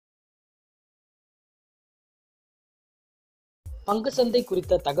பங்கு சந்தை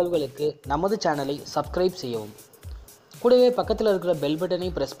குறித்த தகவல்களுக்கு நமது சேனலை சப்ஸ்கிரைப் செய்யவும். கூடவே பக்கத்தில் இருக்கிற பெல் பட்டனை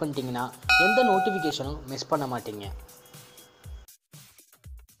பிரஸ் பண்ணிட்டீங்கன்னா எந்த நோட்டிஃபிகேஷனும் மிஸ் பண்ண மாட்டீங்க.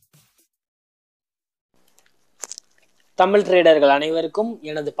 தமிழ் ட்ரேடர்கள் அனைவருக்கும்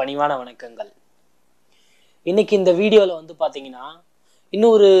எனது பணிவான வணக்கங்கள். இன்னைக்கு இந்த வீடியோவில் பார்த்தீங்கன்னா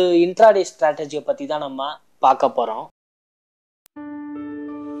இன்னொரு இன்ட்ராடே ஸ்ட்ராட்டஜியை பற்றி தான் நம்ம பார்க்க போகிறோம்.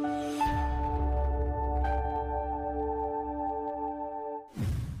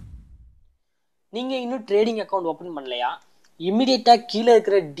 நீங்கள் இன்னும் ட்ரேடிங் அக்கௌண்ட் ஓப்பன் பண்ணலையா? இம்மிடியேட்டாக கீழே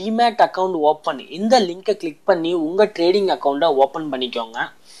இருக்கிற டிமேட் அக்கௌண்ட் ஓப்பன் இந்த லிங்கை கிளிக் பண்ணி உங்கள் ட்ரேடிங் அக்கௌண்ட்டை ஓப்பன் பண்ணிக்கோங்க.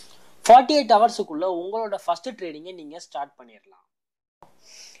 48 ஹவர்ஸுக்குள்ளே உங்களோட ஃபஸ்ட்டு ட்ரேடிங்கை நீங்கள் ஸ்டார்ட் பண்ணிடலாம்.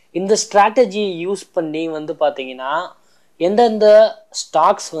 இந்த ஸ்ட்ராட்டஜியை யூஸ் பண்ணி பார்த்தீங்கன்னா எந்தெந்த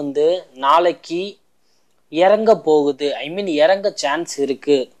ஸ்டாக்ஸ் நாளைக்கு இறங்க போகுது, இறங்க சான்ஸ்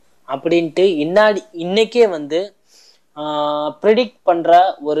இருக்குது அப்படின்ட்டு இன்னைக்கே ப்ரெடிக்ட் பண்ணுற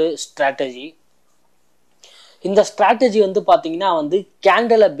ஒரு ஸ்ட்ராட்டஜி. இந்த ஸ்ட்ராட்டஜி பார்த்தீங்கன்னா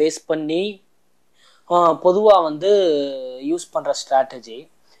கேண்டலை பேஸ் பண்ணி பொதுவாக யூஸ் பண்ணுற ஸ்ட்ராட்டஜி.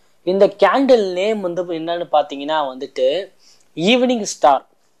 இந்த கேண்டில் நேம் என்னன்னு பார்த்தீங்கன்னா ஈவினிங் ஸ்டார்.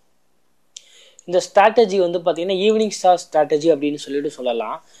 இந்த ஸ்ட்ராட்டஜி பார்த்தீங்கன்னா ஈவினிங் ஸ்டார் ஸ்ட்ராட்டஜி அப்படின்னு சொல்லிட்டு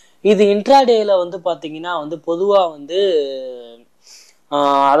சொல்லலாம். இது இன்ட்ராடேல பார்த்தீங்கன்னா பொதுவாக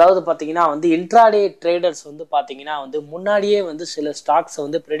அதாவது பார்த்தீங்கன்னா இன்ட்ராடே ட்ரேடர்ஸ் பார்த்தீங்கன்னா முன்னாடியே சில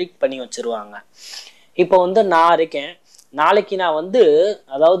ஸ்டாக்ஸை ப்ரெடிக்ட் பண்ணி வச்சுருவாங்க. இப்போ நான் இருக்கேன், நாளைக்கு நான்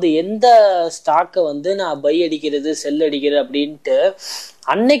அதாவது எந்த ஸ்டாக்கை நான் பை அடிக்கிறது செல் அடிக்கிறது அப்படின்ட்டு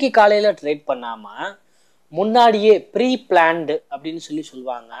அன்னைக்கு காலையில் ட்ரேட் பண்ணாமல் முன்னாடியே ப்ரீ பிளான்டு அப்படின்னு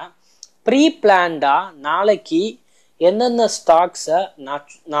சொல்லுவாங்க. ப்ரீ பிளான்டாக நாளைக்கு எந்தெந்த ஸ்டாக்ஸை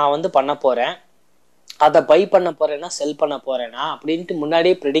நான் பண்ண போகிறேன், அதை பை பண்ண போகிறேன்னா செல் பண்ண போகிறேன்னா அப்படின்ட்டு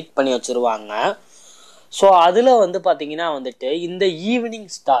முன்னாடியே ப்ரெடிக்ட் பண்ணி வச்சுருவாங்க. ஸோ அதில் பார்த்தீங்கன்னா இந்த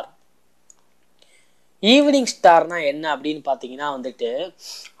ஈவினிங் ஸ்டார்னா என்ன அப்படின்னு பார்த்தீங்கன்னா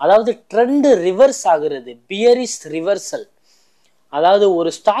அதாவது ட்ரெண்டு ரிவர்ஸ் ஆகுறது, பியரிஷ் ரிவர்சல். அதாவது ஒரு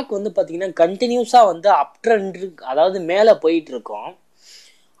ஸ்டாக் பார்த்தீங்கன்னா கண்டினியூஸாக அப் ட்ரெண்ட், அதாவது மேலே போயிட்டு இருக்கோம்.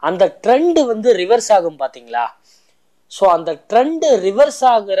 அந்த ட்ரெண்டு ரிவர்ஸ் ஆகும் பார்த்தீங்களா? ஸோ அந்த ட்ரெண்டு ரிவர்ஸ்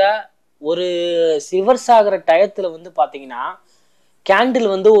ஆகிற டயத்தில் பார்த்தீங்கன்னா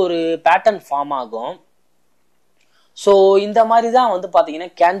கேண்டில் ஒரு பேட்டர்ன் ஃபார்ம் ஆகும். ஸோ இந்த மாதிரி தான் பார்த்தீங்கன்னா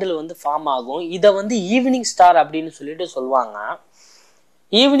கேண்டில் ஃபார்ம் ஆகும். இதை ஈவினிங் ஸ்டார் அப்படின்னு சொல்லிட்டு சொல்லுவாங்க.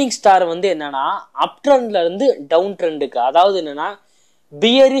 ஈவினிங் ஸ்டார் என்னன்னா அப் ட்ரெண்ட்ல இருந்து டவுன் ட்ரெண்டுக்கு, அதாவது என்னன்னா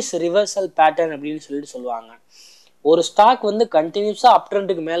பியரிஷ் ரிவர்சல் பேட்டர்ன் அப்படின்னு சொல்லிட்டு சொல்லுவாங்க. ஒரு ஸ்டாக் கண்டினியூஸாக அப்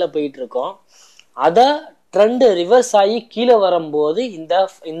ட்ரெண்டுக்கு மேலே போயிட்டு இருக்கோம், அதை ட்ரெண்டு ரிவர்ஸ் ஆகி கீழே வரும்போது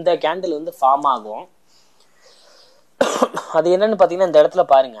இந்த கேண்டில் ஃபார்ம் ஆகும். அது என்னன்னு பார்த்தீங்கன்னா இந்த இடத்துல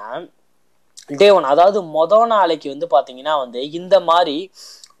பாருங்க, டே 1, அதாவது நாளைக்கு பார்த்தீங்கன்னா இந்த மாதிரி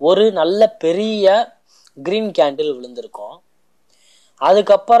ஒரு நல்ல பெரிய கிரீன் கேண்டில் விழுந்திருக்கும்.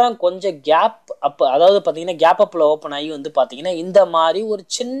 அதுக்கப்புறம் கொஞ்சம் கேப் அப், அதாவது பார்த்தீங்கன்னா கேப் அப்பில் ஓப்பன் ஆகி பார்த்தீங்கன்னா இந்த மாதிரி ஒரு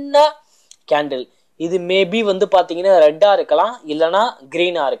சின்ன கேண்டில், இது மேபி பார்த்தீங்கன்னா ரெட்டாக இருக்கலாம் இல்லைன்னா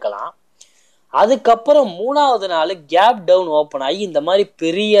க்ரீனாக இருக்கலாம். அதுக்கப்புறம் 3வது நாள் கேப் டவுன் ஓப்பன் ஆகி இந்த மாதிரி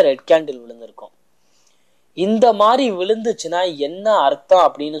பெரிய ரெட் கேண்டில் விழுந்திருக்கும். இந்த மாதிரி விழுந்துச்சுன்னா என்ன அர்த்தம்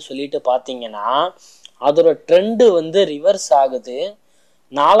அப்படின்னு சொல்லிட்டு பார்த்தீங்கன்னா அதோட ட்ரெண்டு ரிவர்ஸ் ஆகுது.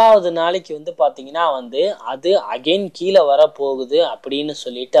 4வது நாளைக்கு பார்த்தீங்கன்னா அது அகைன் கீழே வர போகுது அப்படின்னு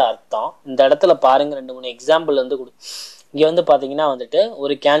சொல்லிட்டு அர்த்தம். இந்த இடத்துல பாருங்க, 2-3 எக்ஸாம்பிள் இங்கே பார்த்தீங்கன்னா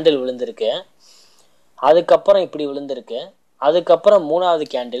ஒரு கேண்டில் விழுந்திருக்கு, அதுக்கப்புறம் இப்படி விழுந்திருக்கு, அதுக்கப்புறம் 3வது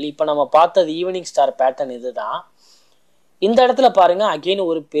கேண்டில். இப்போ நம்ம பார்த்தது ஈவினிங் ஸ்டார் பேட்டர்ன் இதுதான். இந்த இடத்துல பாருங்க அகைன்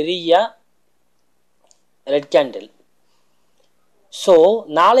ஒரு பெரிய ரெட் கேண்டில். ஸோ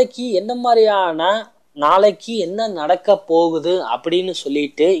நாளைக்கு என்ன நடக்க போகுது அப்படின்னு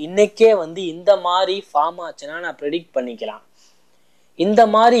சொல்லிட்டு இன்னைக்கே இந்த மாதிரி ஃபார்ம் ஆச்சுன்னா நான் ப்ரெடிக்ட் பண்ணிக்கலாம். இந்த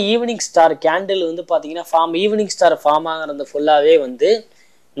மாதிரி ஈவினிங் ஸ்டார் கேண்டில் பார்த்தீங்கன்னா ஈவினிங் ஸ்டார் ஃபார்ம் ஆகிறது ஃபுல்லாகவே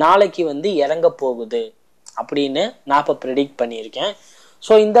நாளைக்கு இறங்க போகுது அப்படின்னு நான் இப்போ ப்ரெடிக்ட் பண்ணியிருக்கேன்.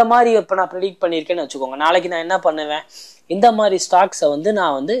 ஸோ இந்த மாதிரி இப்போ நான் ப்ரெடிக்ட் பண்ணியிருக்கேன்னு வச்சுக்கோங்க, நாளைக்கு நான் என்ன பண்ணுவேன், இந்த மாதிரி ஸ்டாக்ஸை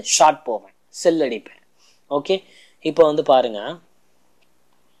நான் ஷார்ட் போவேன், செல் அடிப்பேன். ஓகே, இப்போ பாருங்க,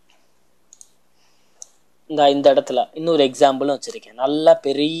 இந்த இடத்துல இன்னொரு எக்ஸாம்பிளும் வச்சுருக்கேன். நல்ல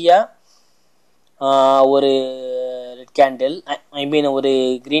பெரிய ஒரு ரெட் கேண்டில், ஒரு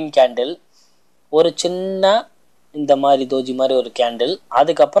க்ரீன் கேண்டில், ஒரு சின்ன இந்த மாதிரி தோஜி மாதிரி ஒரு கேண்டில்,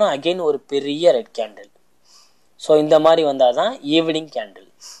 அதுக்கப்புறம் அகெயின் ஒரு பெரிய ரெட் கேண்டில். ஸோ இந்த மாதிரி வந்தால் தான் ஈவினிங் கேண்டில்.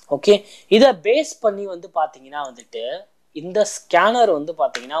 ஓகே, இதை பேஸ் பண்ணி பார்த்தீங்கன்னா இந்த ஸ்கேனர்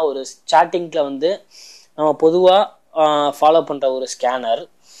பார்த்தீங்கன்னா ஒரு சாட்டிங்கில் நம்ம பொதுவாக ஃபாலோ பண்ணுற ஒரு scanner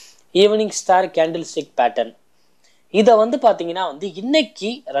evening star candle stick pattern. இதை வந்து பார்த்தீங்கன்னா வந்து இன்னைக்கு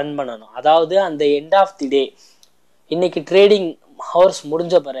ரன் பண்ணணும். அதாவது அந்த எண்ட் ஆஃப் தி டே இன்னைக்கு ட்ரேடிங் ஹவர்ஸ்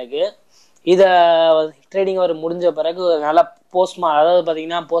முடிஞ்ச பிறகு இதை ட்ரேடிங் ஹவர் முடிஞ்ச பிறகு நல்லா அதாவது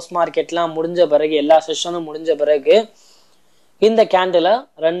பார்த்தீங்கன்னா போஸ்ட் மார்க்கெட்லாம் முடிஞ்ச பிறகு எல்லா செஷனும் முடிஞ்ச பிறகு இந்த கேண்டிலை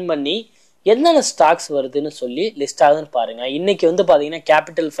ரன் பண்ணி என்னென்ன ஸ்டாக்ஸ் வருதுன்னு சொல்லி லிஸ்ட் ஆகுதுன்னு பாருங்க. இன்னைக்கு வந்து பார்த்தீங்கன்னா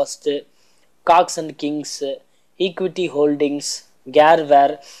capital first, Cox and Kings, equity holdings,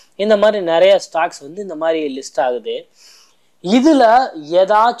 கேர்வேர், இந்த மாதிரி நிறைய ஸ்டாக்ஸ் வந்து இந்த மாதிரி லிஸ்ட் ஆகுது. இதில்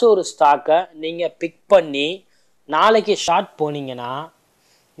ஏதாச்சும் ஒரு ஸ்டாக்கை நீங்கள் பிக் பண்ணி நாளைக்கு ஷார்ட் போனீங்கன்னா,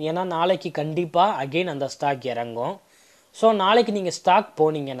 ஏன்னா நாளைக்கு கண்டிப்பாக அகெயின் அந்த ஸ்டாக் இறங்கும். ஸோ நாளைக்கு நீங்கள் ஸ்டாக்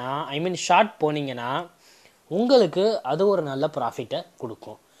போனீங்கன்னா ஷார்ட் போனீங்கன்னா உங்களுக்கு அது ஒரு நல்ல ப்ராஃபிட்டை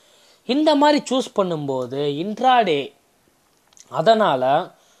கொடுக்கும். இந்த மாதிரி சூஸ் பண்ணும்போது இன்ட்ராடே அதனால்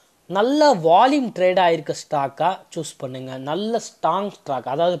நல்ல வால்யூம் ட்ரேட் ஆகிருக்க ஸ்டாக்காக சூஸ் பண்ணுங்கள். நல்ல ஸ்ட்ராங்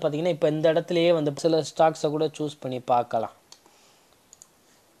ஸ்டாக். அதாவது பார்த்தீங்கன்னா இப்போ இந்த இடத்துலையே வந்து சில ஸ்டாக்ஸை கூட சூஸ் பண்ணி பார்க்கலாம்.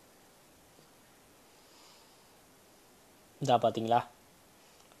 இதா பார்த்தீங்களா,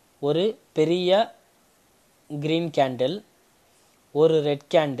 ஒரு பெரிய க்ரீன் கேண்டில், ஒரு ரெட்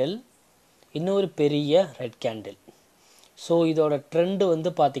கேண்டில், இன்னொரு பெரிய ரெட் கேண்டில். ஸோ இதோட ட்ரெண்டு வந்து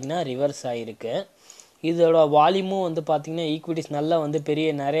பார்த்திங்கன்னா ரிவர்ஸ் ஆகிருக்கு. இதோட வால்யூமும் வந்து பார்த்திங்கன்னா ஈக்விட்டிஸ் நல்லா வந்து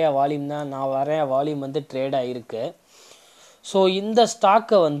நிறைய வால்யூம் தான், நிறைய வால்யூம் வந்து ட்ரேட் ஆகிருக்கு. ஸோ இந்த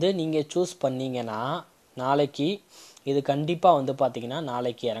ஸ்டாக்கை வந்து நீங்கள் சூஸ் பண்ணிங்கன்னா நாளைக்கு இது கண்டிப்பாக வந்து பார்த்திங்கன்னா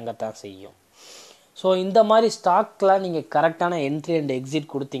நாளைக்கு இறங்கத்தான் செய்யும். ஸோ இந்த மாதிரி ஸ்டாக்கில் நீங்கள் கரெக்டான என்ட்ரி அண்ட்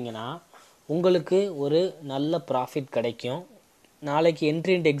எக்ஸிட் கொடுத்தீங்கன்னா உங்களுக்கு ஒரு நல்ல ப்ராஃபிட் கிடைக்கும். நாளைக்கு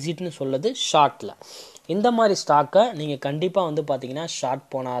என்ட்ரி அண்ட் எக்ஸிட்னு சொல்லுது ஷார்ட்டில். இந்த மாதிரி ஸ்டாக்கை நீங்கள் கண்டிப்பாக வந்து பார்த்தீங்கன்னா ஷார்ட்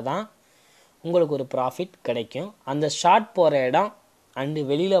போனால் தான் உங்களுக்கு ஒரு ப்ராஃபிட் கிடைக்கும். அந்த ஷார்ட் போகிற இடம் அண்டு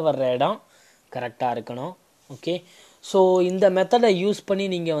வெளியில் வர்ற இடம் கரெக்டாக இருக்கணும். ஓகே, ஸோ இந்த மெத்தடை யூஸ் பண்ணி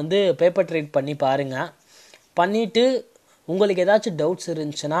நீங்கள் வந்து பேப்பர் ட்ரேட் பண்ணி பாருங்கள். பண்ணிவிட்டு உங்களுக்கு ஏதாச்சும் டவுட்ஸ்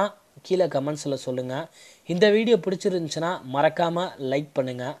இருந்துச்சுன்னா கீழே கமெண்ட்ஸில் சொல்லுங்கள். இந்த வீடியோ பிடிச்சிருந்துச்சுன்னா மறக்காமல் லைக்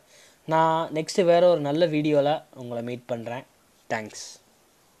பண்ணுங்கள். நான் நெக்ஸ்ட்டு வேறு ஒரு நல்ல வீடியோவில் உங்களை மீட் பண்ணுறேன். தேங்க்ஸ்.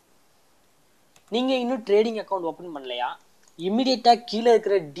 நீங்கள் இன்னும் ட்ரேடிங் அக்கௌண்ட் ஓப்பன் பண்ணலையா? இம்மிடியேட்டாக கீழே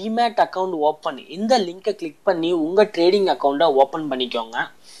இருக்கிற டிமேட் அக்கௌண்ட் ஓப்பன் இந்த லிங்கை கிளிக் பண்ணி உங்கள் ட்ரேடிங் அக்கௌண்ட்டை ஓப்பன் பண்ணிக்கோங்க.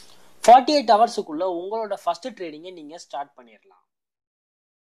 48 ஹவர்ஸுக்குள்ளே உங்களோட ஃபஸ்ட்டு ட்ரேடிங்கை நீங்கள் ஸ்டார்ட் பண்ணிடலாம்.